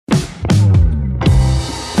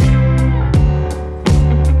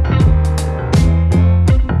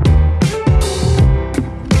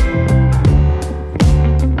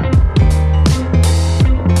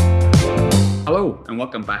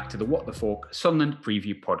welcome back to the What the Fork Sunderland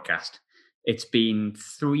Preview Podcast. It's been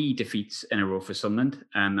 3 defeats in a row for Sunderland,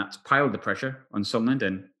 and that's piled the pressure on Sunderland.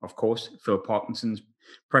 And of course, Phil Parkinson's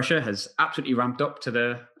pressure has absolutely ramped up to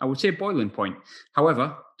the, I would say, boiling point. However,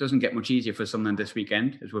 it doesn't get much easier for Sunderland this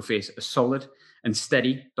weekend as we'll face a solid and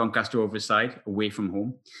steady Doncaster Rovers side away from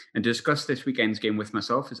home. And to discuss this weekend's game with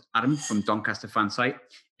myself is Adam from Doncaster fan site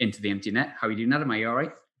Into the Empty Net. How are you doing, Adam? Are you all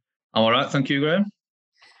right? I'm all right, thank you, Graham.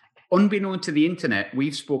 Unbeknown to the internet,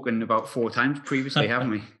 we've spoken about 4 times previously, haven't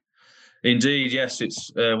we? Indeed, yes.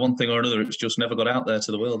 It's one thing or another. It's just never got out there to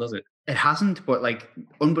the world, has it? It hasn't, but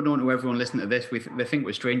unbeknown to everyone listening to this, they think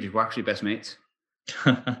we're strangers. We're actually best mates.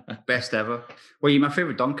 Best ever. Well, you're my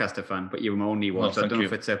favourite Doncaster fan, but you're my only one, so I don't know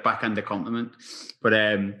if it's a backhanded compliment. But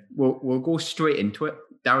we'll go straight into it.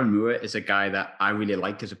 Darren Moore is a guy that I really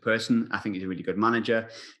like as a person. I think he's a really good manager.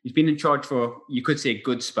 He's been in charge for, you could say, a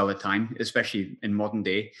good spell of time, especially in modern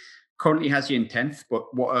day. Currently has you in 10th,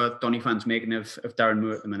 but what are Donny fans making of Darren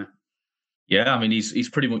Moore at the minute? Yeah, I mean, he's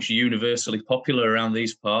pretty much universally popular around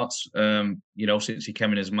these parts. Since he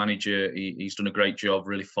came in as manager, he's done a great job,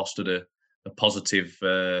 really fostered a positive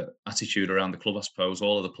attitude around the club, I suppose.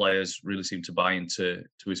 All of the players really seem to buy into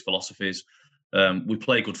his philosophies. We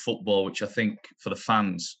play good football, which I think for the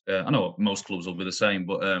fans, I know most clubs will be the same,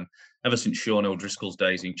 but ever since Sean O'Driscoll's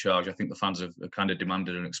days in charge, I think the fans have kind of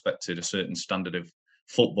demanded and expected a certain standard of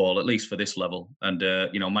football, at least for this level. And,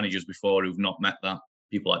 managers before who've not met that,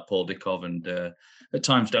 people like Paul Dickov and at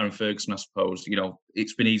times Darren Ferguson, I suppose,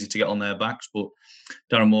 it's been easy to get on their backs, but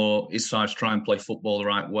Darren Moore, his sides try and play football the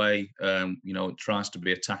right way. It tries to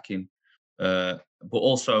be attacking, but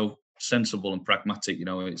also sensible and pragmatic.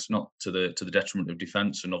 It's not to the detriment of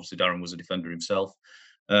defence. And obviously Darren was a defender himself.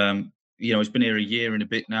 He's been here a year and a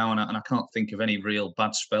bit now, and I can't think of any real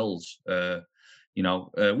bad spells. We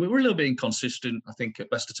were a little bit inconsistent, I think, at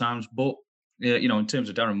best of times. But, in terms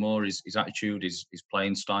of Darren Moore, his attitude, his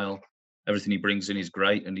playing style, everything he brings in is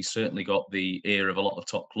great. And he's certainly got the ear of a lot of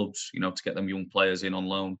top clubs, to get them young players in on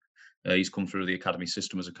loan. He's come through the academy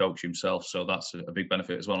system as a coach himself. So that's a big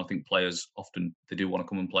benefit as well. I think players often, they do want to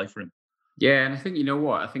come and play for him. Yeah, and I think,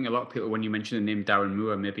 I think a lot of people, when you mention the name Darren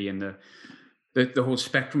Moore, maybe in the whole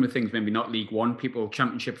spectrum of things, maybe not League One people,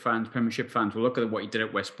 Championship fans, Premiership fans will look at what he did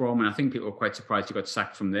at West Brom, and I think people were quite surprised he got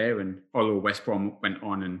sacked from there. And although West Brom went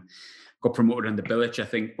on and got promoted under Bilic, I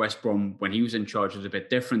think West Brom, when he was in charge, was a bit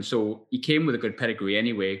different. So he came with a good pedigree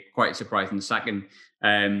anyway, quite surprising sacking.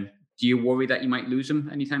 Do you worry that you might lose him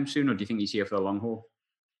anytime soon, or do you think he's here for the long haul?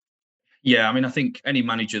 Yeah, I mean, I think any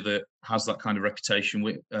manager that has that kind of reputation,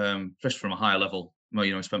 with, especially from a higher level,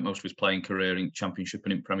 he spent most of his playing career in Championship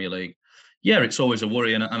and in Premier League. Yeah, it's always a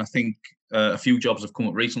worry, and I think a few jobs have come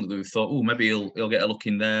up recently that we've thought, oh, maybe he'll get a look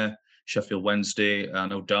in there. Sheffield Wednesday, I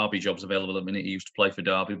know Derby jobs available at the minute. He used to play for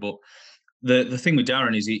Derby, but the thing with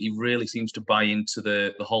Darren is he really seems to buy into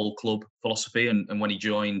the whole club philosophy, and when he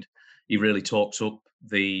joined, he really talks up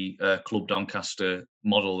the Club Doncaster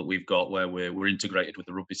model that we've got, where we're integrated with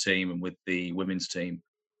the rugby team and with the women's team.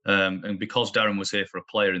 And because Darren was here for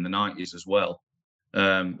a player in the 90s as well,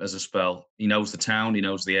 as a spell, he knows the town, he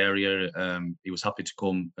knows the area. He was happy to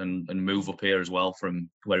come and move up here as well from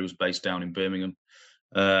where he was based down in Birmingham.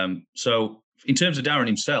 So in terms of Darren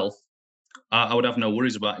himself, I would have no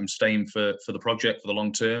worries about him staying for the project for the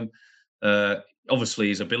long term. Obviously,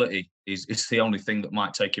 his ability is the only thing that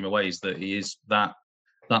might take him away, is that he is that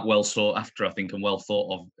well sought after, I think, and well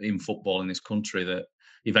thought of in football in this country, that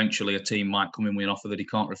eventually a team might come in with an offer that he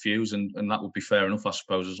can't refuse, and that would be fair enough, I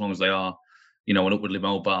suppose, as long as they are, an upwardly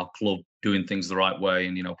mobile club doing things the right way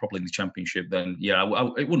and, probably in the Championship, then, yeah,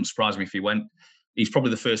 it wouldn't surprise me if he went. He's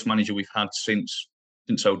probably the first manager we've had since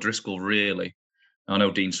O'Driscoll, really. I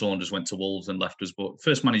know Dean Saunders went to Wolves and left us, but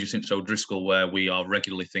first manager since O'Driscoll where we are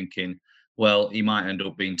regularly thinking, well, he might end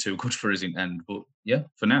up being too good for his end. But yeah,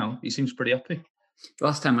 for now, he seems pretty happy.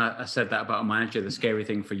 Last time I said that about a manager, the scary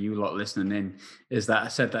thing for you lot listening in is that I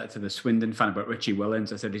said that to the Swindon fan about Richie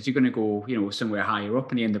Wellens. I said, is he going to go, somewhere higher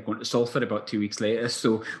up? And he ended up going to Salford about 2 weeks later.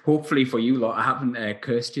 So hopefully for you lot, I haven't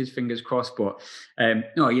cursed you, fingers crossed. But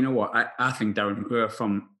no, you know what? I think Darren Moore,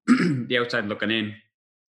 from the outside looking in,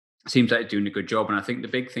 seems like he's doing a good job. And I think the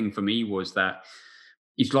big thing for me was that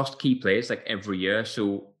he's lost key players every year.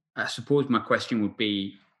 So I suppose my question would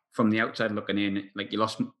be, from the outside looking in, you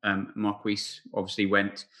lost Marquis, obviously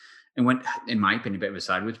went, in my opinion, a bit of a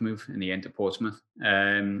sideways move in the end to Portsmouth.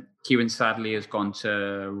 Kieran sadly has gone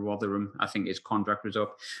to Rotherham. I think his contract was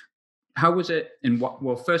up. How was it? And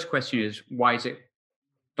first question is, why is it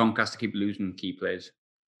Doncaster keep losing key players?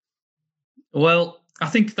 Well, I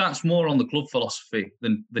think that's more on the club philosophy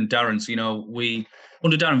than Darren's. You know,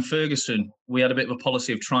 under Darren Ferguson, we had a bit of a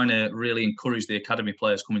policy of trying to really encourage the academy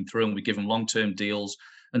players coming through, and we give them long-term deals.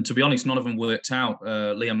 And to be honest, none of them worked out.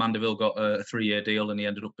 Liam Mandeville got a 3-year deal, and he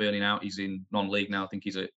ended up burning out. He's in non-league now. I think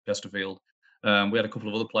he's at Chesterfield. We had a couple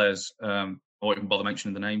of other players. I won't even bother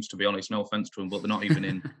mentioning the names, to be honest. No offence to them, but they're not even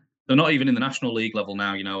in. They're not even in the National League level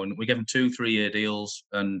now, you know. And we give them 2-3-year deals,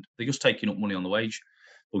 and they're just taking up money on the wage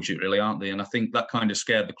budget, really, aren't they? And I think that kind of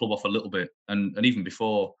scared the club off a little bit. And even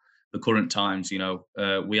before the current times, you know,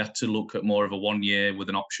 we had to look at more of a 1 year with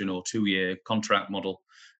an option or 2-year contract model.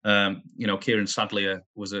 You know, Kieran Sadlier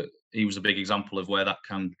was a big example of where that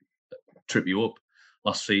can trip you up.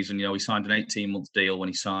 Last season, you know, he signed an 18-month deal when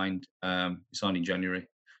he signed. He signed in January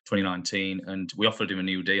 2019, and we offered him a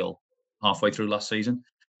new deal halfway through last season.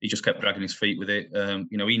 He just kept dragging his feet with it.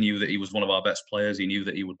 You know, he knew that he was one of our best players. He knew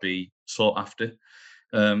that he would be sought after.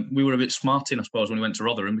 We were a bit smarting, I suppose, when we went to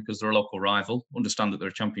Rotherham because they're a local rival. Understand that they're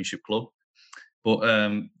a championship club. But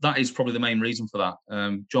that is probably the main reason for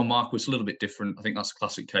that. John Marquis is a little bit different. I think that's a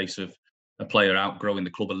classic case of a player outgrowing the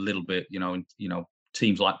club a little bit. You know,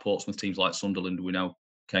 teams like Portsmouth, teams like Sunderland, we know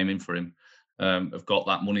came in for him, have got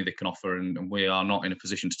that money they can offer, and we are not in a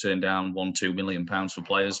position to turn down £1-2 million for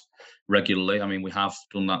players regularly. I mean, we have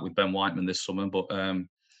done that with Ben Whiteman this summer, but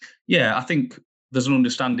yeah, I think there's an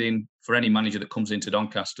understanding for any manager that comes into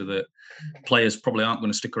Doncaster that players probably aren't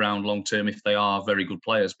going to stick around long term if they are very good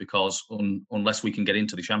players, because unless we can get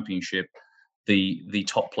into the Championship, the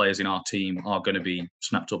top players in our team are going to be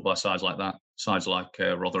snapped up by sides like that, sides like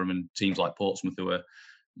Rotherham and teams like Portsmouth, who are,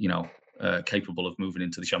 you know, capable of moving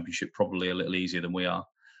into the Championship probably a little easier than we are,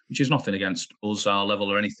 which is nothing against us, our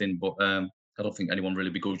level or anything, but I don't think anyone really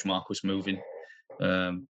begrudged Marquis moving.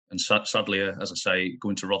 And sadly, as I say,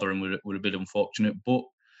 going to Rotherham were a bit unfortunate, but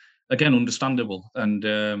again, understandable. And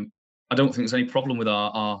I don't think there's any problem with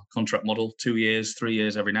our contract model. 2 years, 3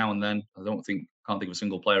 years every now and then. Can't think of a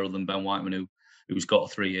single player other than Ben Whiteman who's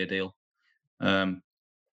got a 3-year deal.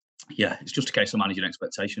 Yeah, it's just a case of managing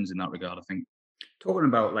expectations in that regard, I think. Talking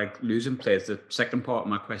about like losing players, the second part of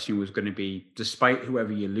my question was going to be, despite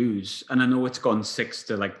whoever you lose, and I know it's gone 6th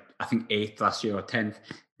to like, I think 8th last year or 10th,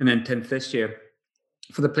 and then 10th this year.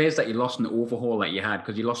 For the players that you lost in the overhaul that you had,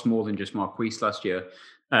 because you lost more than just Marquis last year,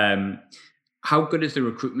 how good is the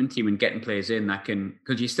recruitment team in getting players in that can,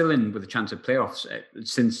 because you're still in with a chance of playoffs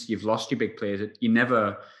since you've lost your big players, you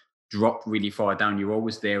never drop really far down. You're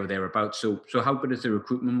always there or thereabouts. So how good is the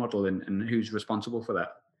recruitment model, and who's responsible for that?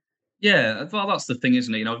 Yeah, well, that's the thing,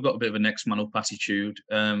 isn't it? You know, we've got a bit of a next man up attitude.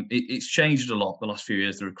 It's changed a lot the last few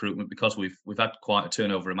years, the recruitment, because we've had quite a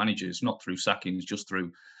turnover of managers, not through sackings, just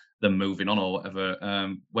through them moving on or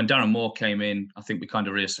whatever. When Darren Moore came in, I think we kind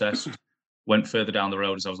of reassessed, went further down the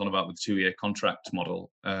road, as I was on about, with the 2-year contract model,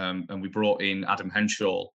 and we brought in Adam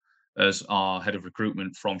Henshaw as our head of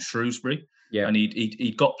recruitment from Shrewsbury. Yeah, and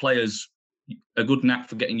he'd got players, a good knack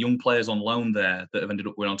for getting young players on loan there that have ended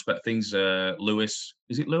up going on to better things. Lewis,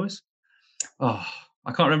 is it Lewis? Oh,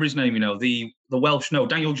 I can't remember his name. You know, the Welsh. No,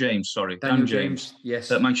 Daniel James. Sorry, Daniel James.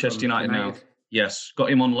 Yes, at Manchester United now. Yes,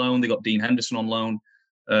 got him on loan. They got Dean Henderson on loan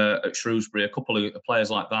at Shrewsbury. A couple of players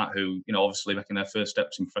like that who, you know, obviously making their first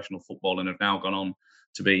steps in professional football and have now gone on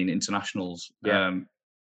to being internationals. Yeah.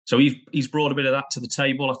 So he's brought a bit of that to the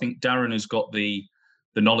table. I think Darren has got the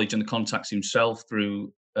knowledge and the contacts himself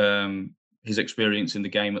through his experience in the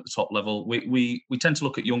game at the top level. We tend to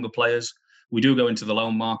look at younger players. We do go into the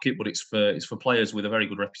loan market, but it's for players with a very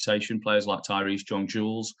good reputation. Players like Tyrese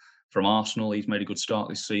John-Jules from Arsenal. He's made a good start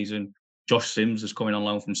this season. Josh Sims is coming on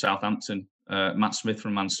loan from Southampton. Matt Smith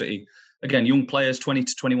from Man City. Again, young players, 20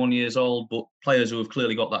 to 21 years old, but players who have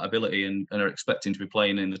clearly got that ability and are expecting to be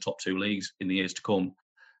playing in the top 2 leagues in the years to come.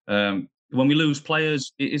 When we lose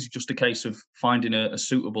players, it is just a case of finding a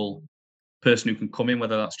suitable person who can come in,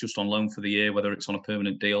 whether that's just on loan for the year, whether it's on a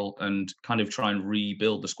permanent deal, and kind of try and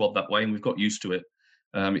rebuild the squad that way. And we've got used to it.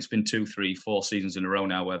 It's been 2, 3, 4 seasons in a row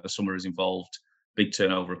now where the summer is involved, big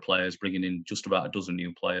turnover of players, bringing in just about a dozen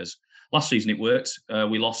new players. Last season it worked.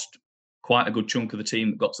 We lost quite a good chunk of the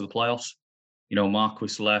team that got to the playoffs. You know,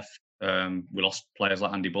 Marquis left. We lost players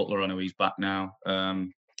like Andy Butler. I know he's back now.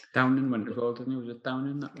 Downing went as well, didn't he? Was it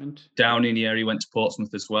Downing that went? Downing, yeah, he went to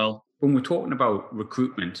Portsmouth as well. When we're talking about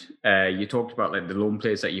recruitment, you talked about like the loan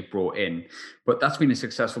players that you brought in, but that's been a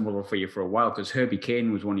successful model for you for a while, because Herbie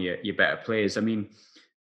Kane was one of your better players. I mean,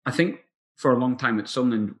 I think for a long time at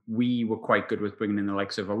Sunderland, we were quite good with bringing in the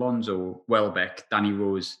likes of Alonso, Welbeck, Danny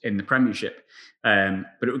Rose in the Premiership. But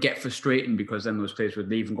it would get frustrating because then those players would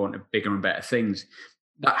leave and go on to bigger and better things.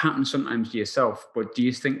 That happens sometimes to yourself, but do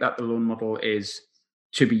you think that the loan model is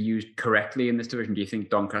to be used correctly in this division? Do you think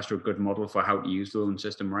Doncaster are a good model for how to use the loan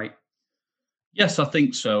system right? Yes, I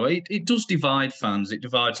think so. It does divide fans. It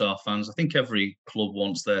divides our fans. I think every club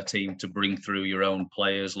wants their team to bring through your own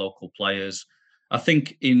players, local players. I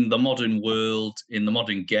think in the modern world, in the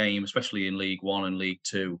modern game, especially in League One and League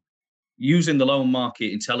Two, using the loan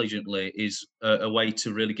market intelligently is a way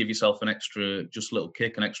to really give yourself an extra, just a little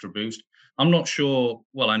kick, an extra boost. I'm not sure.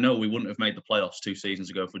 Well, I know we wouldn't have made the playoffs 2 seasons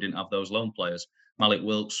ago if we didn't have those loan players. Malik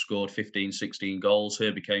Wilkes scored 15, 16 goals.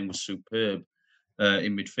 Herbie Kane was superb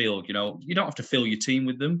in midfield. You know, you don't have to fill your team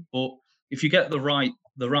with them, but if you get the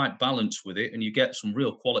right balance with it and you get some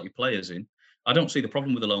real quality players in, I don't see the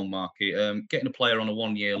problem with the loan market. Getting a player on a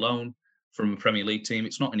 1 year loan from a Premier League team,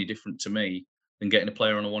 it's not any different to me than getting a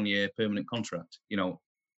player on a 1 year permanent contract. You know,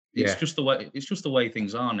 it's Yeah. just the way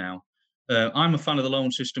things are now. I'm a fan of the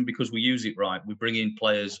loan system because we use it right. We bring in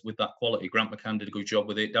players with that quality. Grant McCann did a good job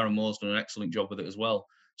with it. Darren Moore's done an excellent job with it as well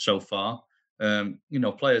so far.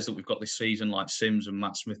 Players that we've got this season like Sims and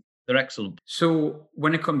Matt Smith, they're excellent. So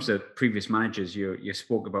when it comes to previous managers, you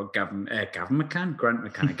spoke about Gavin McCann, Grant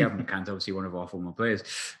McCann. Gavin McCann's obviously one of our former players.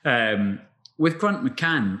 With Grant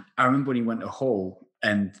McCann, I remember when he went to Hull,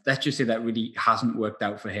 and let's just say that really hasn't worked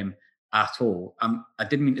out for him at all. I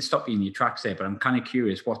didn't mean to stop you in your tracks there, but I'm kind of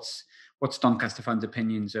curious. What's Doncaster fans'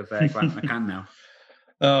 opinions of Grant McCann now?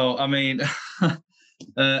 Oh, I mean,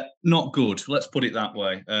 not good. Let's put it that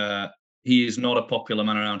way. He is not a popular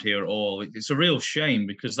man around here at all. It's a real shame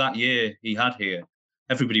because that year he had here,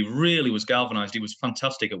 everybody really was galvanised. He was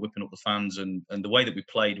fantastic at whipping up the fans, and the way that we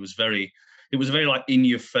played was it was very like in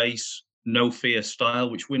your face, no fear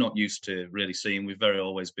style, which we're not used to really seeing. We've very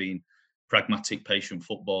always been pragmatic, patient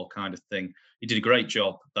football kind of thing. He did a great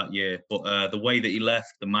job that year, but the way that he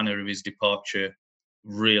left, the manner of his departure,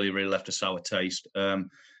 really, really left a sour taste.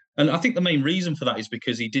 And I think the main reason for that is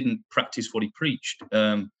because he didn't practice what he preached.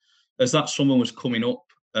 As that summer was coming up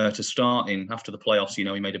to starting after the playoffs, you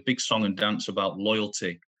know, he made a big song and dance about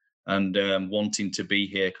loyalty and wanting to be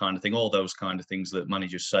here, kind of thing. All those kind of things that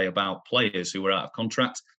managers say about players who were out of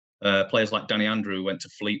contract. Players like Danny Andrew went to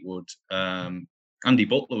Fleetwood. Andy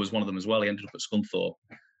Butler was one of them as well. He ended up at Scunthorpe.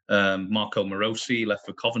 Marco Morosi left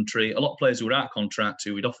for Coventry. A lot of players who were out of contract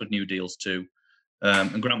who we'd offered new deals to.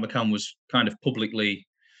 And Grant McCann was kind of publicly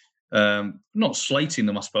not slating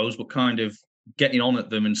them, I suppose, but kind of getting on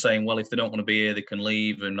at them and saying, well, if they don't want to be here, they can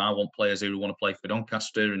leave. And I want players who want to play for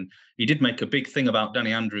Doncaster. And he did make a big thing about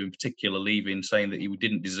Danny Andrew in particular leaving, saying that he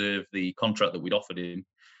didn't deserve the contract that we'd offered him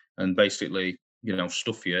and basically, you know,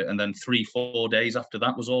 stuff you. And then 3-4 days after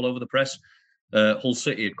that was all over the press. Hull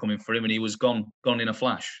City had come in for him and he was gone in a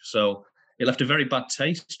flash. So it left a very bad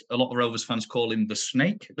taste. A lot of Rovers fans call him the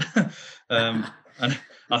Snake. And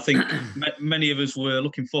I think many of us were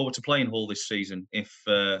looking forward to playing Hull this season if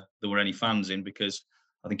there were any fans in, because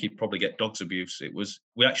I think he'd probably get dogs abuse.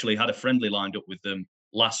 We actually had a friendly lined up with them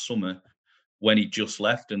last summer when he just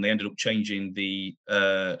left, and they ended up changing the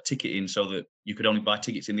ticketing so that you could only buy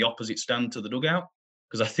tickets in the opposite stand to the dugout,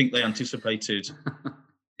 because I think they anticipated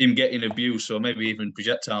him getting abuse or maybe even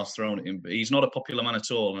projectiles thrown at him. But he's not a popular man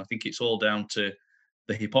at all, and I think it's all down to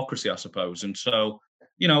the hypocrisy, I suppose. And so,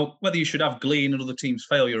 you know, whether you should have glee in another team's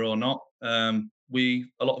failure or not, a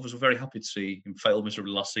lot of us were very happy to see him fail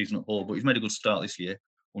miserably last season at Hull, but he's made a good start this year,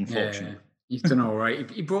 Yeah, unfortunately. he's done all right.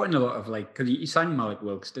 He brought in a lot of because he signed Malik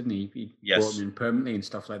Wilkes, didn't he? He brought him Yes. in permanently and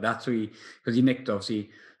stuff like that. So because he nicked obviously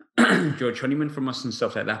George Honeyman from us and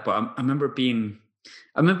stuff like that. But I remember being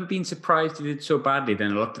surprised he did so badly.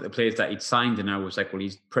 Then I looked at the players that he'd signed, and I was like, well,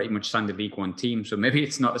 he's pretty much signed a League One team, so maybe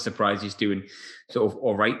it's not a surprise he's doing sort of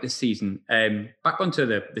all right this season. Back onto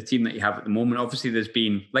the team that you have at the moment. Obviously, there's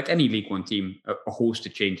been, like any League One team, a host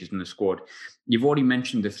of changes in the squad. You've already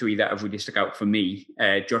mentioned the three that have really stuck out for me.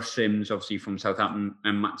 Josh Sims, obviously from Southampton,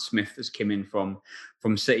 and Matt Smith has come in from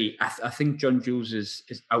City. I think John Jules is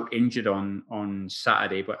out injured on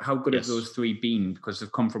Saturday. But how good have Yes. those three been? Because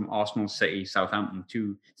they've come from Arsenal, City, Southampton,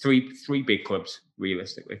 three big clubs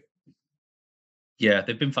realistically. Yeah,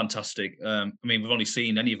 they've been fantastic. I mean, we've only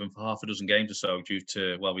seen any of them for half a dozen games or so due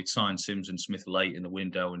to, well, we'd signed Sims and Smith late in the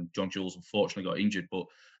window and John Jules unfortunately got injured. But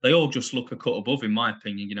they all just look a cut above, in my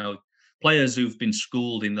opinion. You know, players who've been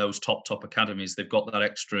schooled in those top academies, they've got that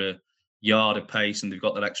extra yard of pace and they've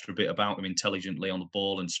got that extra bit about them intelligently on the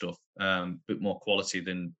ball and stuff. Bit more quality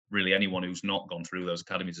than really anyone who's not gone through those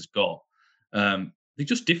academies has got. They're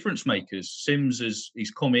just difference makers.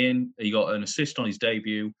 He's come in, he got an assist on his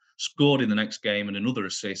debut, scored in the next game and another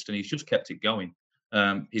assist, and he's just kept it going.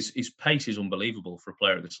 His pace is unbelievable for a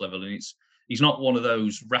player at this level, and he's not one of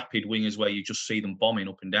those rapid wingers where you just see them bombing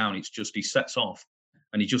up and down. It's just he sets off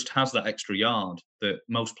and he just has that extra yard that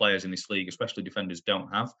most players in this league, especially defenders, don't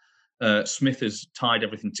have. Smith has tied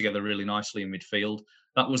everything together really nicely in midfield.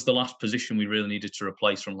 That was the last position we really needed to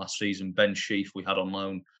replace from last season. Ben Sheaf we had on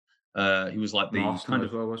loan. He was like From the Arsenal kind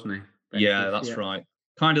as of well, wasn't he? Ben yeah, Sheaf, that's yeah. right.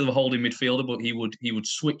 Kind of the holding midfielder, but he would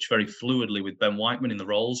switch very fluidly with Ben Whiteman in the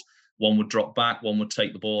roles. One would drop back, one would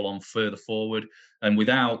take the ball on further forward, and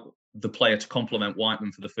without the player to complement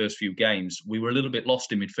Whiteman for the first few games, we were a little bit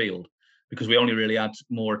lost in midfield because we only really had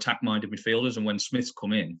more attack-minded midfielders. And when Smith's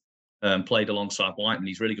come in, played alongside Whiteman,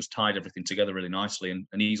 he's really just tied everything together really nicely,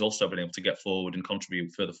 and he's also been able to get forward and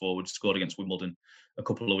contribute further forward. Scored against Wimbledon a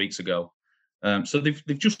couple of weeks ago. So they've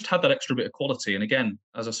just had that extra bit of quality. And again,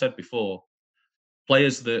 as I said before,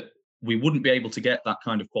 players that we wouldn't be able to get that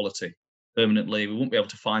kind of quality permanently. We wouldn't be able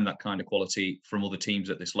to find that kind of quality from other teams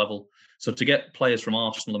at this level. So to get players from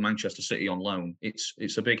Arsenal and Manchester City on loan,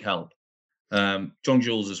 it's a big help. John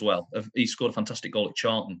Jules as well. He scored a fantastic goal at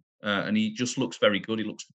Charlton, and he just looks very good. He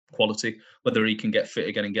looks quality. Whether he can get fit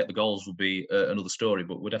again and get the goals will be another story,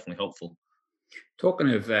 but we're definitely hopeful.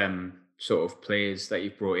 Talking of sort of players that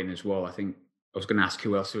you've brought in as well, I think I was going to ask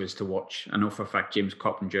who else there is to watch. I know for a fact James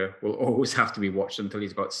Coppinger will always have to be watched until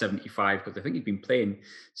he's about 75, because I think he's been playing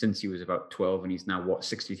since he was about 12 and he's now, what,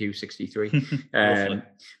 62, 63?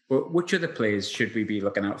 But which other players should we be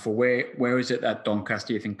looking out for? Where is it that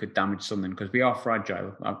Doncaster, you think, could damage something? Because we are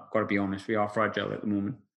fragile. I've got to be honest, we are fragile at the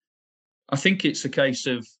moment. I think it's a case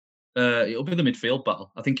of it'll be the midfield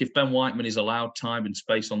battle. I think if Ben Whiteman is allowed time and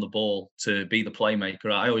space on the ball to be the playmaker,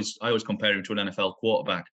 I always compare him to an NFL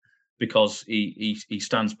quarterback because he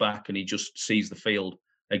stands back and he just sees the field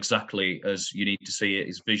exactly as you need to see it.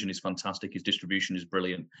 His vision is fantastic. His distribution is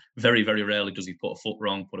brilliant. Very, very rarely does he put a foot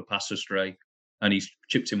wrong, put a pass astray, and he's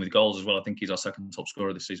chipped in with goals as well. I think he's our second top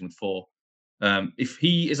scorer this season with 4. If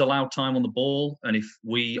he is allowed time on the ball, and if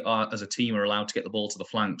we are as a team are allowed to get the ball to the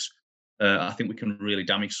flanks, I think we can really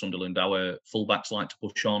damage Sunderland. Our fullbacks like to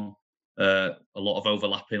push on, a lot of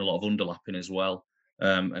overlapping, a lot of underlapping as well.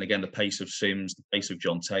 And again, the pace of Sims, the pace of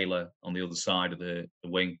John Taylor on the other side of the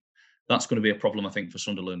wing, that's going to be a problem, I think, for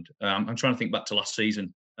Sunderland. I'm trying to think back to last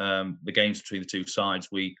season, the games between the two sides.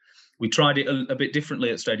 We tried it a bit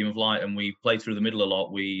differently at Stadium of Light, and we played through the middle a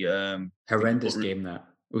lot. Horrendous game that.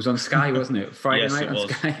 It was on Sky, wasn't it? Friday yes, night it on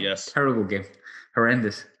was. Sky. Yes, Terrible game.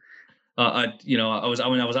 Horrendous. I was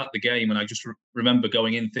at the game, and I just remember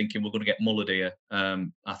going in thinking we're going to get mullered here.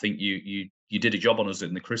 I think you did a job on us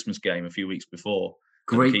in the Christmas game a few weeks before.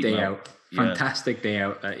 Great day out, fantastic day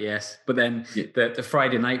out. Yes, but then the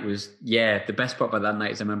Friday night was the best part about that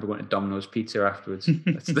night is I remember going to Domino's Pizza afterwards.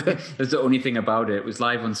 That's the only thing about it. It was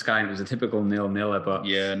live on Sky and it was a typical 0-0, but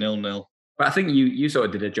 0-0. But I think you sort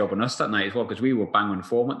of did a job on us that night as well, because we were bang on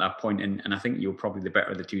form at that point, and I think you were probably the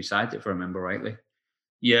better of the two sides, if I remember rightly.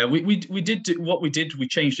 Yeah, we did what we did. We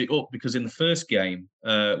changed it up because in the first game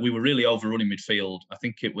we were really overrunning midfield. I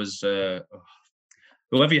think it was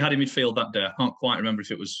whoever you had in midfield that day. I can't quite remember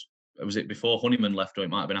if it was it before Honeyman left or it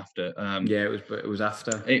might have been after. It was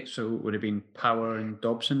after. So it would have been Power and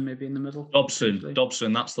Dobson maybe in the middle.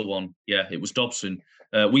 Dobson, that's the one. Yeah, it was Dobson.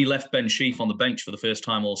 We left Ben Sheaf on the bench for the first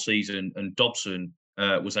time all season, and Dobson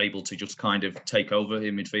was able to just kind of take over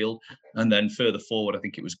in midfield. And then further forward, I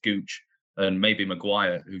think it was Gooch and maybe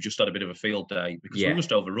Maguire, who just had a bit of a field day because we were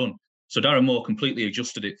just overrun. So Darren Moore completely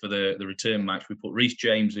adjusted it for the return match. We put Reece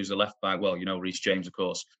James, who's a left back. Well, you know Reece James, of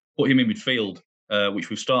course. Put him in midfield, which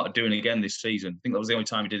we've started doing again this season. I think that was the only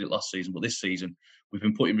time we did it last season, but this season we've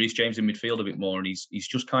been putting Reece James in midfield a bit more, and he's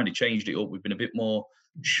just kind of changed it up. We've been a bit more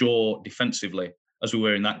sure defensively as we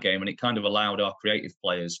were in that game, and it kind of allowed our creative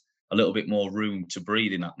players a little bit more room to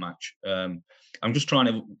breathe in that match. I'm going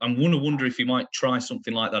to wonder if he might try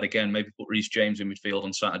something like that again. Maybe put Reece James in midfield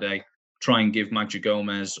on Saturday, try and give Maggi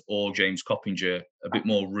Gomez or James Coppinger a bit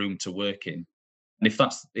more room to work in. And if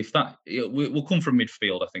that it will come from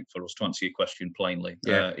midfield, I think, for us to answer your question plainly.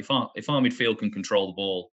 Yeah. If our midfield can control the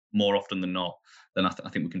ball more often than not, then I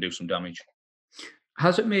think we can do some damage.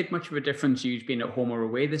 Has it made much of a difference you being at home or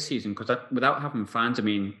away this season? Because without having fans, I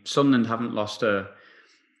mean, Sunderland haven't lost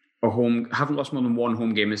haven't lost more than one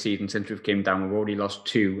home game this season since we've came down. We've already lost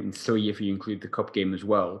 2 and 3 if you include the cup game as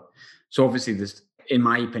well. So obviously, in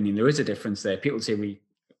my opinion, there is a difference there. People say we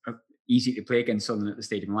are easy to play against Sunderland at the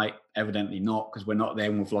Stadium Light. Evidently not, because we're not there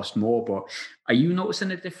and we've lost more. But are you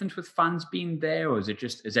noticing a difference with fans being there, or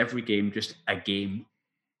is every game just a game?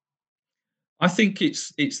 I think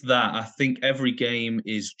it's that. I think every game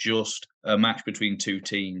is just a match between two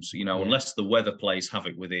teams. Unless the weather plays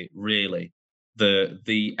havoc with it, really.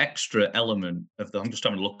 The extra element of I'm just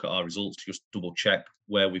having a look at our results to just double check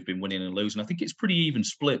where we've been winning and losing. I think it's pretty even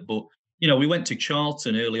split, but we went to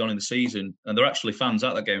Charlton early on in the season, and there were actually fans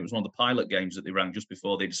at that game. It was one of the pilot games that they ran just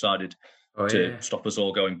before they decided to stop us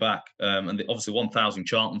all going back. And obviously 1,000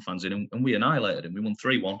 Charlton fans in, and we annihilated them. We won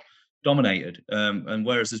 3-1, dominated. And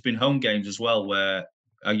whereas there's been home games as well where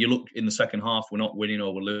you look in the second half, we're not winning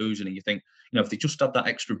or we're losing, and you think, if they just had that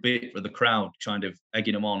extra bit for the crowd kind of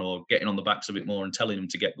egging them on or getting on the backs a bit more and telling them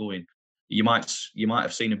to get going, you might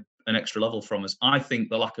have seen an extra level from us. I think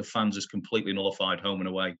the lack of fans has completely nullified home and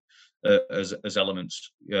away as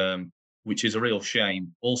elements, which is a real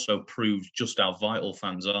shame. Also proves just how vital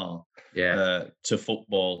fans are to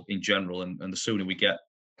football in general. And the sooner we get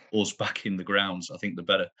us back in the grounds, I think the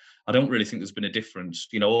better. I don't really think there's been a difference.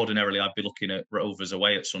 Ordinarily I'd be looking at Rovers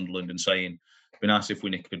away at Sunderland and saying, it'd be nice if we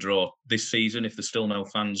nick a draw. This season, if there's still no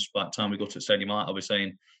fans by the time we go to Stadium Light, I'll be saying,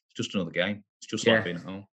 it's just another game. It's just like being at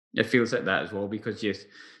home. It feels like that as well, because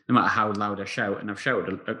no matter how loud I shout, and I've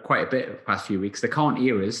shouted quite a bit the past few weeks, they can't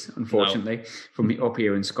hear us, unfortunately, from up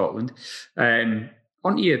here in Scotland.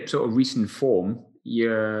 On your sort of recent form,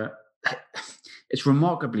 it's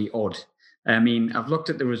remarkably odd. I mean, I've looked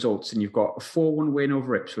at the results, and you've got a 4-1 win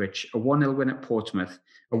over Ipswich, a 1-0 win at Portsmouth,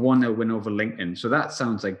 a 1-0 win over Lincoln. So that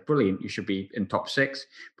sounds like brilliant. You should be in top 6.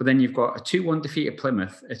 But then you've got a 2-1 defeat at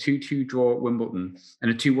Plymouth, a 2-2 draw at Wimbledon,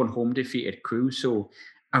 and a 2-1 home defeat at Crewe. So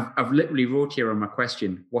I've literally wrote here on my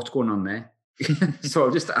question, what's going on there? So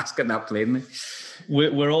I'll just ask it that plainly.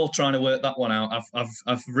 We're all trying to work that one out.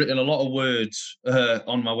 I've written a lot of words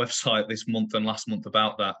on my website this month and last month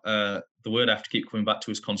about that. The word I have to keep coming back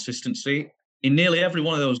to is consistency. In nearly every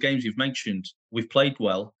one of those games you've mentioned, we've played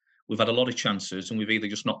well. We've had a lot of chances, and we've either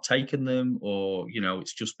just not taken them, or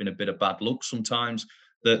it's just been a bit of bad luck sometimes.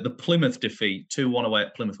 The Plymouth defeat, 2-1 away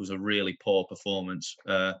at Plymouth, was a really poor performance.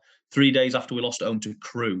 3 days after we lost at home to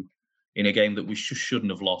Crewe in a game that we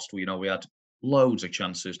shouldn't have lost. We had loads of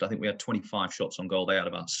chances. I think we had 25 shots on goal. They had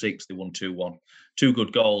about 6. They won 2-1. 2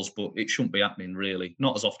 good goals, but it shouldn't be happening, really.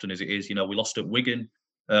 Not as often as it is. We lost at Wigan.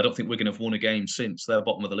 I don't think Wigan have won a game since. They're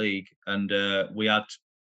bottom of the league. And we had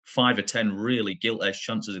 5 or 10 really gilt-edged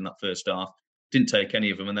chances in that first half. Didn't take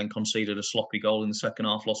any of them, and then conceded a sloppy goal in the second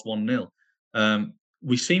half, lost 1-0.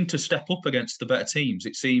 We seem to step up against the better teams.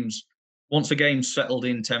 It seems once a game's settled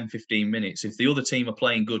in 10, 15 minutes, if the other team are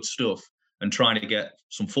playing good stuff and trying to get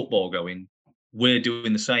some football going, we're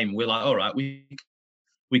doing the same. We're like, all right, we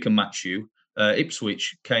can match you.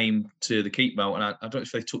 Ipswich came to the Keepmoat, and I don't know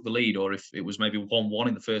if they took the lead or if it was maybe 1-1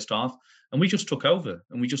 in the first half, and we just took over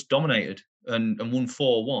and we just dominated and won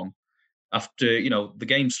 4-1. After the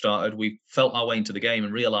game started, we felt our way into the game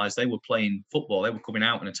and realised they were playing football. They were coming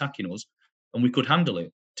out and attacking us, and we could handle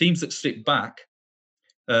it. Teams that sit back,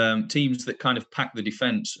 teams that kind of pack the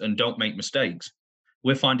defence and don't make mistakes,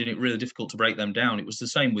 we're finding it really difficult to break them down. It was the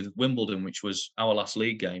same with Wimbledon, which was our last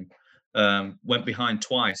league game. Went behind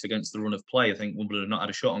twice against the run of play. I think Wimbledon had not had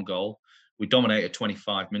a shot on goal. We dominated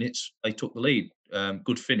 25 minutes. They took the lead.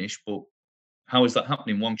 Good finish, but how is that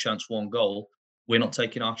happening? 1 chance, 1 goal. We're not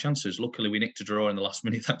taking our chances. Luckily, we nicked a draw in the last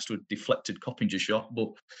minute thanks to a deflected Coppinger shot. But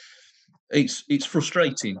it's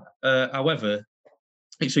frustrating. However,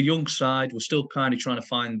 it's a young side. We're still kind of trying to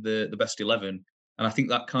find the best 11. And I think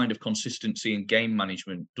that kind of consistency in game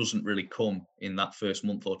management doesn't really come in that first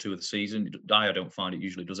month or 2 of the season. I don't find it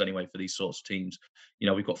usually does anyway for these sorts of teams.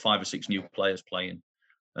 We've got 5 or 6 new players playing,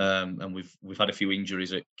 and we've had a few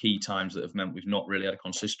injuries at key times that have meant we've not really had a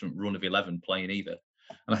consistent run of 11 playing either.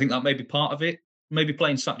 And I think that may be part of it. Maybe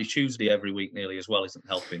playing Saturday, Tuesday every week nearly as well isn't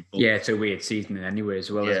helping. But yeah, it's a weird season anyway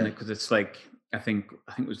as well, isn't it? Because it's like I think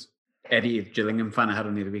it was Eddie, a Gillingham fan I had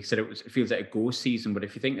on the other week, said it feels like a ghost season. But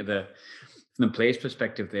if you think of from the players'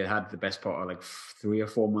 perspective, they had the best part of like 3 or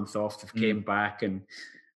 4 months off. They came back, and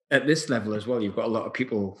at this level as well, you've got a lot of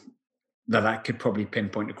people that could probably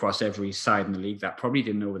pinpoint across every side in the league that probably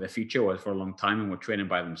didn't know where their future was for a long time and were training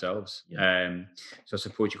by themselves. So I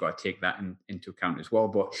suppose you've got to take that into account as well.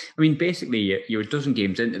 But I mean, basically, you're a dozen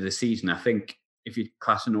games into the season. I think if you're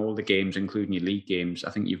classing all the games, including your league games,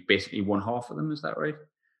 I think you've basically won half of them. Is that right?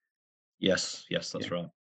 Yes, that's right.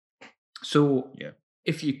 So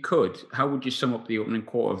if you could, how would you sum up the opening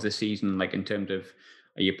quarter of the season, like in terms of,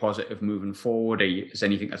 are you positive moving forward? Is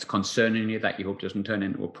anything that's concerning you that you hope doesn't turn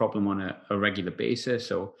into a problem on a regular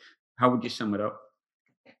basis? Or how would you sum it up?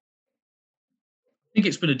 I think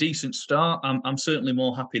it's been a decent start. I'm certainly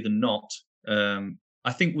more happy than not.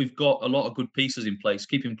 I think we've got a lot of good pieces in place.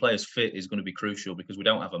 Keeping players fit is going to be crucial because we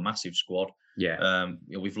don't have a massive squad.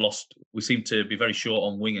 We seem to be very short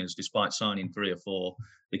on wingers despite signing 3 or 4.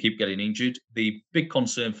 They keep getting injured. The big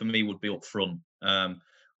concern for me would be up front.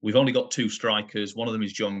 We've only got 2 strikers. One of them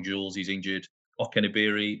is John Jules. He's injured.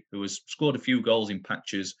 Okenabiri, who has scored a few goals in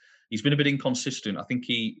patches. He's been a bit inconsistent. I think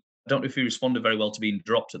he don't know if he responded very well to being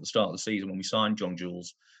dropped at the start of the season when we signed John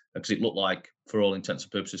Jules, because it looked like, for all intents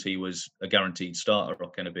and purposes, he was a guaranteed starter,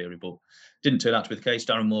 Rock Enaberry, but didn't turn out to be the case.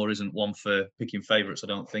 Darren Moore isn't one for picking favourites, I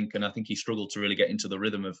don't think, and I think he struggled to really get into the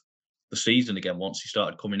rhythm of the season again once he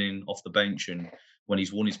started coming in off the bench and when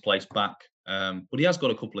he's won his place back. But he has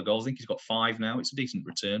got a couple of goals. I think he's got 5 now. It's a decent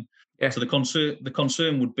return. Yeah. So the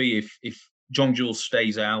concern would be if John Jules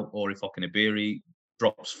stays out or if Okenabirhie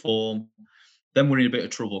drops form, then we're in a bit of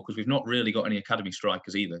trouble because we've not really got any academy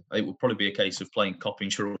strikers either. It would probably be a case of playing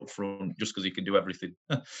Coppinger up front just because he can do everything.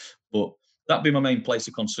 But that'd be my main place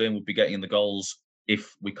of concern, would be getting the goals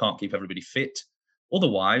if we can't keep everybody fit.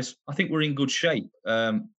 Otherwise, I think we're in good shape.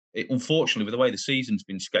 Unfortunately, with the way the season's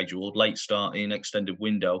been scheduled, late starting, extended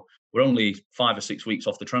window, we're only 5 or 6 weeks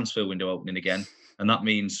off the transfer window opening again. And that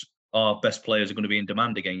means our best players are going to be in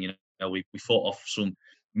demand again. You know, we fought off some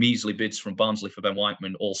measly bids from Barnsley for Ben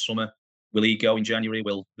Whiteman all summer. Will he go in January?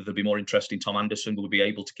 Will there be more interest in Tom Anderson? Will we be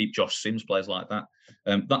able to keep Josh Sims, players like that?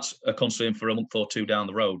 That's a concern for a month or 2 down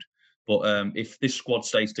the road. But if this squad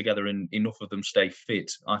stays together and enough of them stay fit,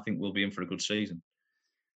 I think we'll be in for a good season.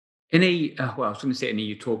 In a, well, I was going to say in a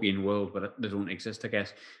utopian world, but they don't exist, I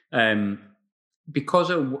guess.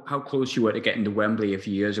 Because of how close you were to getting to Wembley a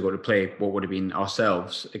few years ago to play what would have been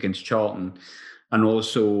ourselves against Charlton, and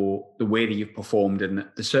also the way that you've performed and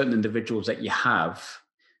the certain individuals that you have,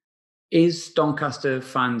 is Doncaster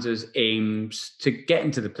fans' aims to get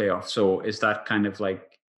into the playoffs? So is that kind of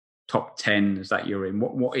like top 10? Is that your aim?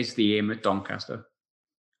 What is the aim at Doncaster?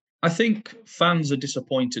 I think fans are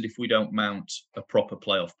disappointed if we don't mount a proper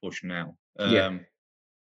playoff push now.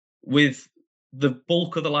 With the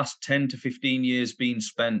bulk of the last 10 to 15 years being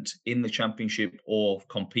spent in the Championship or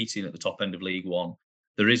competing at the top end of League One,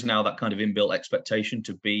 there is now that kind of inbuilt expectation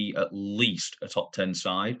to be at least a top 10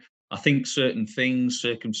 side. I think certain things,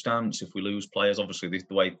 circumstance, if we lose players, obviously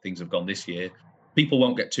the way things have gone this year, people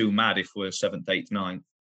won't get too mad if we're 7th, 8th, 9th.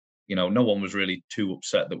 You know, no one was really too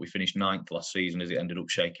upset that we finished 9th last season as it ended up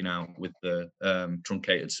shaking out with the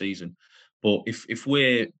truncated season. But if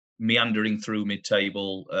we're meandering through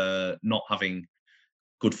mid-table, not having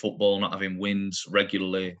good football, not having wins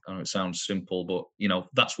regularly, I know it sounds simple, but, you know,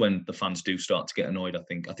 that's when the fans do start to get annoyed, I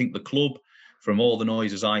think. I think the club, from all the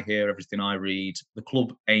noises I hear, everything I read, the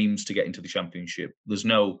club aims to get into the Championship. There's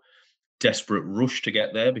no desperate rush to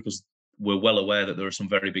get there because we're well aware that there are some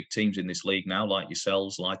very big teams in this league now, like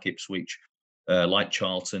yourselves, like Ipswich, like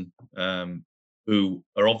Charlton, who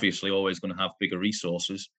are obviously always going to have bigger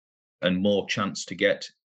resources and more chance to get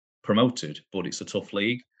promoted. But it's a tough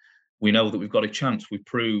league. We know that we've got a chance. We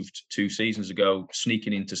proved 2 seasons ago,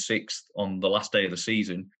 sneaking into 6th on the last day of the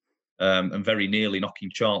season, and very nearly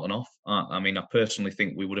knocking Charlton off. I mean, I personally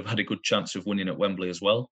think we would have had a good chance of winning at Wembley as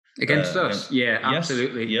well. Against us, yeah,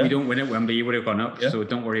 absolutely. Yes, yeah. We don't win at Wembley, you would have gone up, so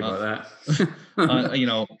don't worry about that.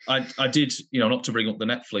 I did, not to bring up the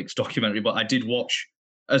Netflix documentary, but I did watch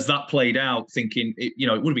as that played out, thinking, it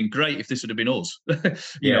would have been great if this had been us. So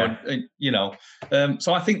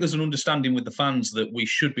I think there's an understanding with the fans that we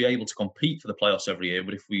should be able to compete for the playoffs every year,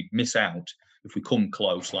 but if we miss out, if we come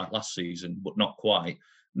close like last season, but not quite,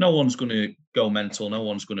 no one's going to go mental. No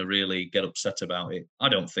one's going to really get upset about it. I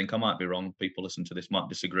don't think. I might be wrong. People listen to this might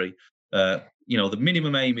disagree. The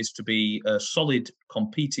minimum aim is to be a solid,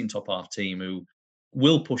 competing top half team who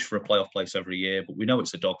will push for a playoff place every year. But we know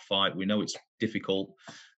it's a dogfight. We know it's difficult.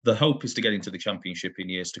 The hope is to get into the Championship in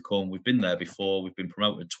years to come. We've been there before. We've been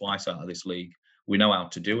promoted twice out of this league. We know how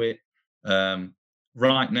to do it.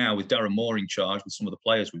 Right now, with Darren Moore in charge, with some of the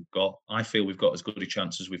players we've got, I feel we've got as good a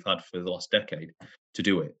chance as we've had for the last decade to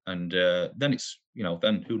do it. And then it's,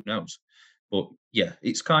 then who knows? But yeah,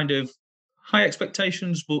 it's kind of high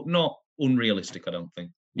expectations, but not unrealistic, I don't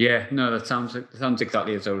think. Yeah, no, that sounds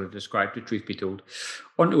exactly as I would have described it, truth be told.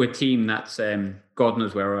 Onto a team that's, God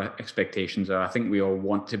knows where our expectations are. I think we all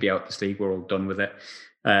want to be out this league. We're all done with it.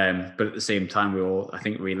 But at the same time, we all, I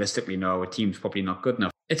think, realistically know our team's probably not good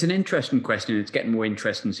enough. It's an interesting question. It's getting more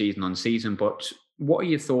interesting season on season. But what are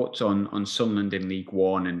your thoughts on Sunderland in League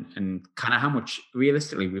One and kind of how much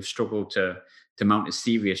realistically we've struggled to mount a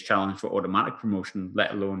serious challenge for automatic promotion,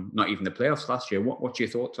 let alone not even the playoffs last year? What's your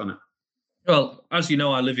thoughts on it? Well, as you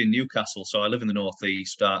know, I live in Newcastle, so I live in the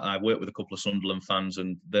northeast. I work with a couple of Sunderland fans,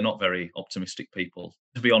 and they're not very optimistic people.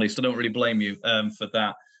 To be honest, I don't really blame you for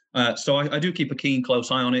that. So I do keep a keen, close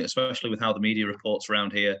eye on it, especially with how the media reports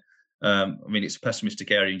around here. I mean, it's a pessimistic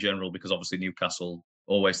area in general because obviously Newcastle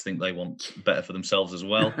always think they want better for themselves as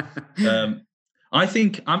well. I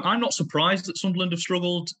think I'm not surprised that Sunderland have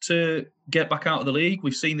struggled to get back out of the league.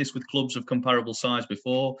 We've seen this with clubs of comparable size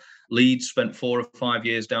before. Leeds spent 4 or 5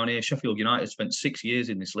 years down here. Sheffield United spent 6 years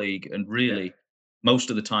in this league and really most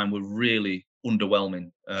of the time were really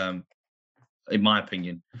underwhelming, in my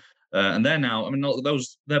opinion. And they're now, I mean,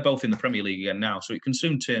 they're both in the Premier League again now, so it can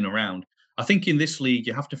soon turn around. I think in this league,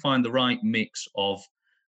 you have to find the right mix of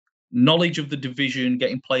knowledge of the division,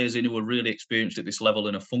 getting players in who are really experienced at this level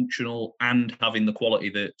and are functional, and having the quality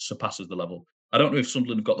that surpasses the level. I don't know if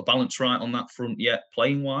Sunderland have got the balance right on that front yet,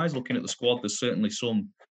 playing wise. Looking at the squad, there's certainly some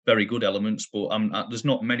very good elements, but there's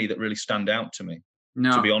not many that really stand out to me,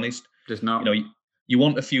 to be No, honest. there's not. You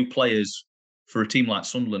want a few players for a team like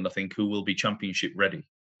Sunderland, I think, who will be championship ready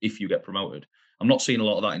if you get promoted. I'm not seeing a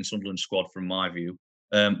lot of that in Sunderland's squad from my view.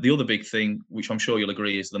 The other big thing, which I'm sure you'll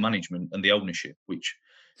agree, is the management and the ownership, which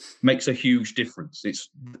makes a huge difference. It's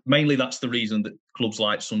mainly that's the reason that clubs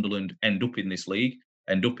like Sunderland end up in this league,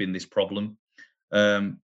 end up in this problem.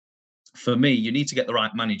 For me, you need to get the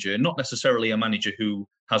right manager, not necessarily a manager who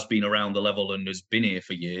has been around the level and has been here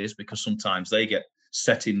for years, because sometimes they get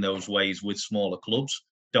set in those ways with smaller clubs.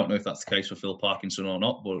 Don't know if that's the case for Phil Parkinson or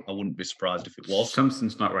not, but I wouldn't be surprised if it was.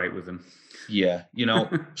 Something's not right with them. Yeah,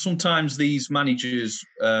 sometimes these managers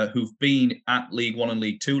who've been at League One and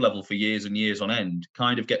League Two level for years and years on end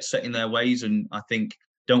kind of get set in their ways, and I think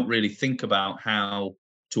don't really think about how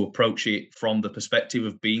to approach it from the perspective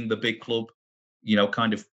of being the big club,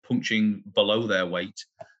 kind of punching below their weight,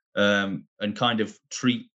 and kind of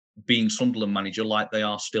treat being Sunderland manager like they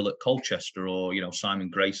are still at Colchester, or Simon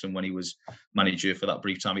Grayson when he was manager for that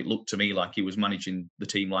brief time. It looked to me like he was managing the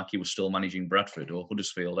team like he was still managing Bradford or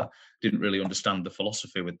Huddersfield. I didn't really understand the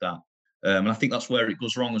philosophy with that, and I think that's where it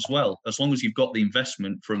goes wrong as well. As long as you've got the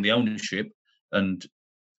investment from the ownership, and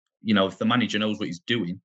if the manager knows what he's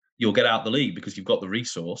doing, you'll get out the league because you've got the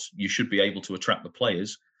resource. You should be able to attract the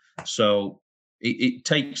players. So it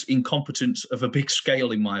takes incompetence of a big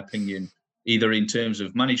scale, in my opinion, either in terms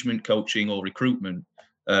of management, coaching, or recruitment,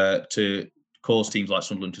 to cause teams like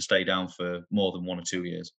Sunderland to stay down for more than 1 or 2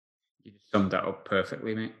 years. You summed that up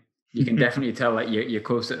perfectly, mate. You can definitely tell that you're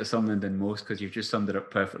closer to Sunderland than most, because you've just summed it up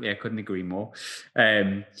perfectly. I couldn't agree more.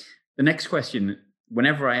 The next question,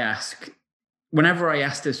 whenever I ask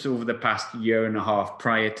this over the past year and a half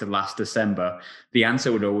prior to last December, the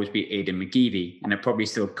answer would always be Aidan McGeady, and it probably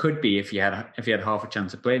still could be if he had half a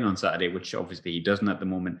chance of playing on Saturday, which obviously he doesn't at the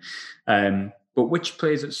moment. But which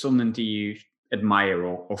players at Sunderland do you admire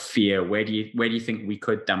or fear? Where do you think we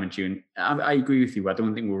could damage you? And I agree with you. I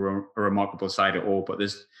don't think we're a remarkable side at all, but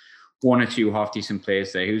there's 1 or 2 half decent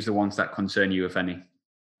players there. Who's the ones that concern you, if any?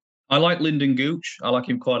 I like Lyndon Gooch. I like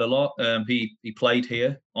him quite a lot. He played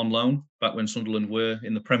here on loan back when Sunderland were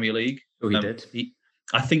in the Premier League. Oh, he did.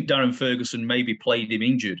 I think Darren Ferguson maybe played him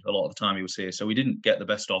injured a lot of the time he was here, so we didn't get the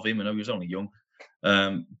best of him. I know he was only young.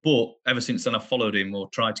 But ever since then, I've followed him or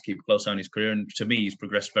tried to keep a close eye on his career. And to me, he's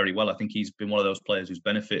progressed very well. I think he's been one of those players who's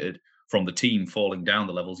benefited from the team falling down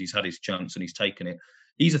the levels. He's had his chance and he's taken it.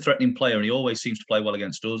 He's a threatening player, and he always seems to play well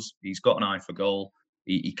against us. He's got an eye for goal.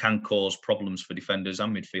 He can cause problems for defenders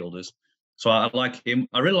and midfielders. So I like him.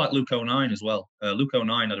 I really like Luke O'Nien as well. Luke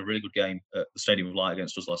O'Nien had a really good game at the Stadium of Light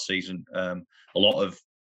against us last season. A lot of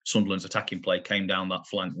Sunderland's attacking play came down that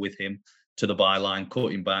flank with him to the byline,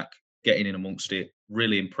 caught him back, getting in amongst it.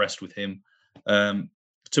 Really impressed with him.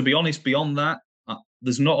 To be honest, beyond that,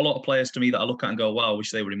 there's not a lot of players to me that I look at and go, wow, I wish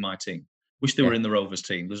they were in my team. Wish they were in the Rovers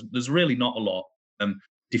team. There's really not a lot.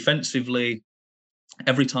 Defensively,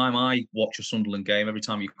 every time I watch a Sunderland game, every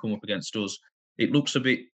time you come up against us, it looks a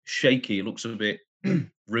bit shaky. It looks a bit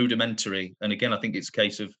rudimentary. And again, I think it's a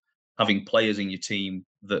case of having players in your team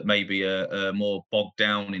that maybe are more bogged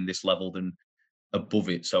down in this level than above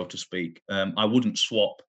it, so to speak. I wouldn't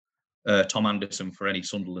swap Tom Anderson for any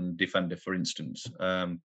Sunderland defender, for instance.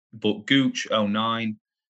 But Gooch, O'Nien,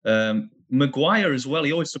 Maguire as well.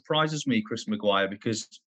 He always surprises me, Chris Maguire, because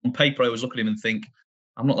on paper I always look at him and think,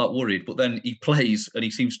 I'm not that worried. But then he plays and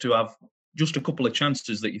he seems to have just a couple of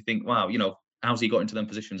chances that you think, wow, how's he got into them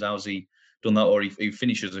positions? How's he done that? Or he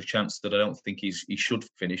finishes a chance that I don't think he should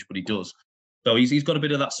finish, but he does. So he's got a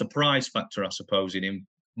bit of that surprise factor, I suppose, in him,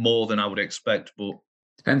 more than I would expect. But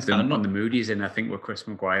depends on the mood he's in, I think, with Chris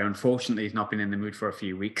Maguire. Unfortunately, he's not been in the mood for a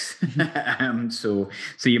few weeks. So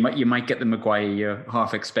you might get the Maguire you're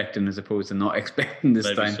half expecting as opposed to not expecting this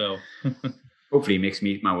maybe time. So. Hopefully he makes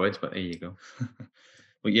me eat my words, but there you go.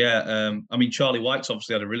 But yeah, I mean, Charlie White's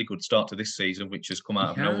obviously had a really good start to this season, which has come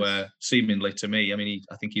out of nowhere, seemingly to me. I mean,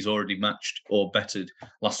 I think he's already matched or bettered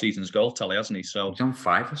last season's goal tally, hasn't he? So he's on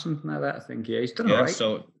 5 or something like that, I think. Yeah, he's done all right.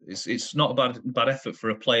 So it's not a bad effort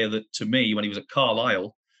for a player that, to me, when he was at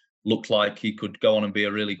Carlisle, looked like he could go on and be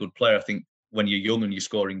a really good player. I think when you're young and you're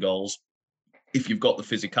scoring goals, if you've got the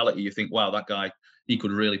physicality, you think, wow, that guy, he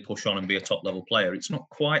could really push on and be a top-level player. It's not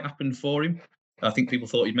quite happened for him. I think people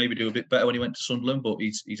thought he'd maybe do a bit better when he went to Sunderland, but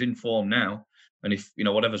he's in form now. And if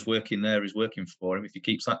whatever's working there is working for him, if he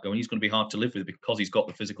keeps that going, he's going to be hard to live with because he's got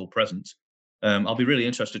the physical presence. I'll be really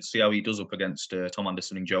interested to see how he does up against Tom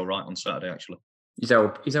Anderson and Joe Wright on Saturday. Actually, he's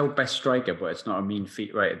our best striker, but it's not a mean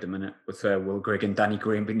feat right at the minute with Will Grigg and Danny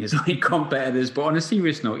Graham being his league competitors. But on a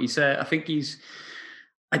serious note, I think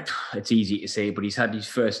it's easy to say, but he's had his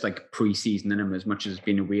first pre-season in him, as much as it's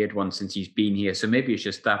been a weird one since he's been here. So maybe it's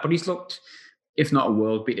just that. But he's looked, if not a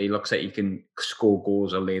world beater, he looks like he can score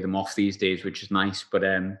goals or lay them off these days, which is nice. But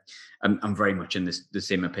I'm very much in the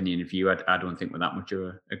same opinion of you. I don't think we're that much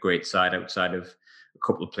of a great side outside of a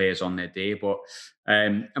couple of players on their day. But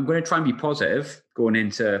I'm going to try and be positive going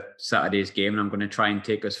into Saturday's game, and I'm going to try and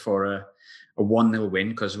take us for a 1-0 win,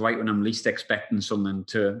 because right when I'm least expecting someone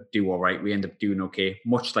to do all right, we end up doing okay,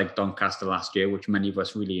 much like Doncaster last year, which many of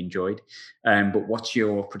us really enjoyed. But what's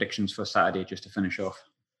your predictions for Saturday, just to finish off?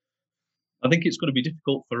 I think it's going to be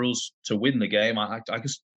difficult for us to win the game. I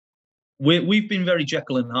guess we've been very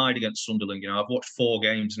Jekyll and Hyde against Sunderland. I've watched 4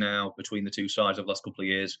 games now between the two sides of the last couple of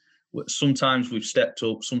years. Sometimes we've stepped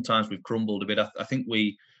up, sometimes we've crumbled a bit. I think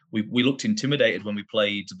we looked intimidated when we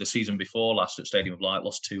played the season before last at Stadium of Light,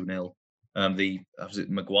 lost 2-0. Was it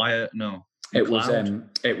Maguire? No, McLeod.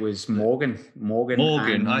 It was Morgan.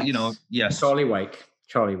 Yes. Charlie White.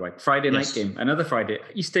 Friday night game. Another Friday.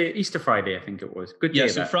 Easter Friday, I think it was. Good day. Yeah,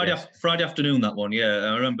 so Friday afternoon, that one.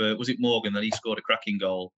 Yeah, I remember. Was it Morgan that he scored a cracking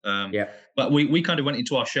goal? But we kind of went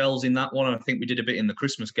into our shells in that one, and I think we did a bit in the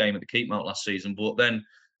Christmas game at the Keepmoat last season. But then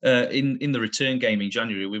in the return game in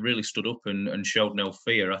January, we really stood up and showed no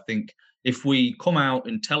fear. I think if we come out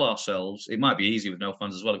and tell ourselves, it might be easy with no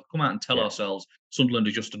fans as well. If we come out and tell ourselves, Sunderland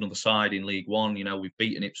are just another side in League One. We've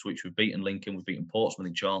beaten Ipswich, we've beaten Lincoln, we've beaten Portsmouth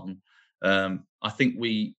and Charlton. I think if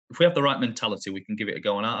we have the right mentality, we can give it a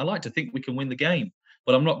go. And I like to think we can win the game,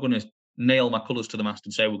 but I'm not going to nail my colours to the mast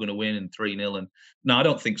and say we're going to win and 3-0. And no, I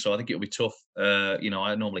don't think so. I think it'll be tough. I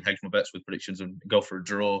normally hedge my bets with predictions and go for a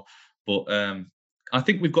draw, but I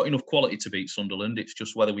think we've got enough quality to beat Sunderland. It's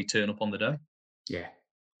just whether we turn up on the day. Yeah.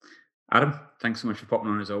 Adam, thanks so much for popping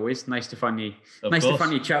on as always. Nice to finally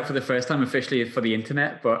chat for the first time officially for the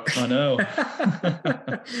internet. But I know.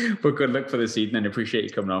 But good luck for the season, and appreciate you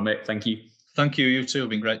coming on, mate. Thank you. Thank you. You too. It's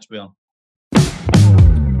been great to be on.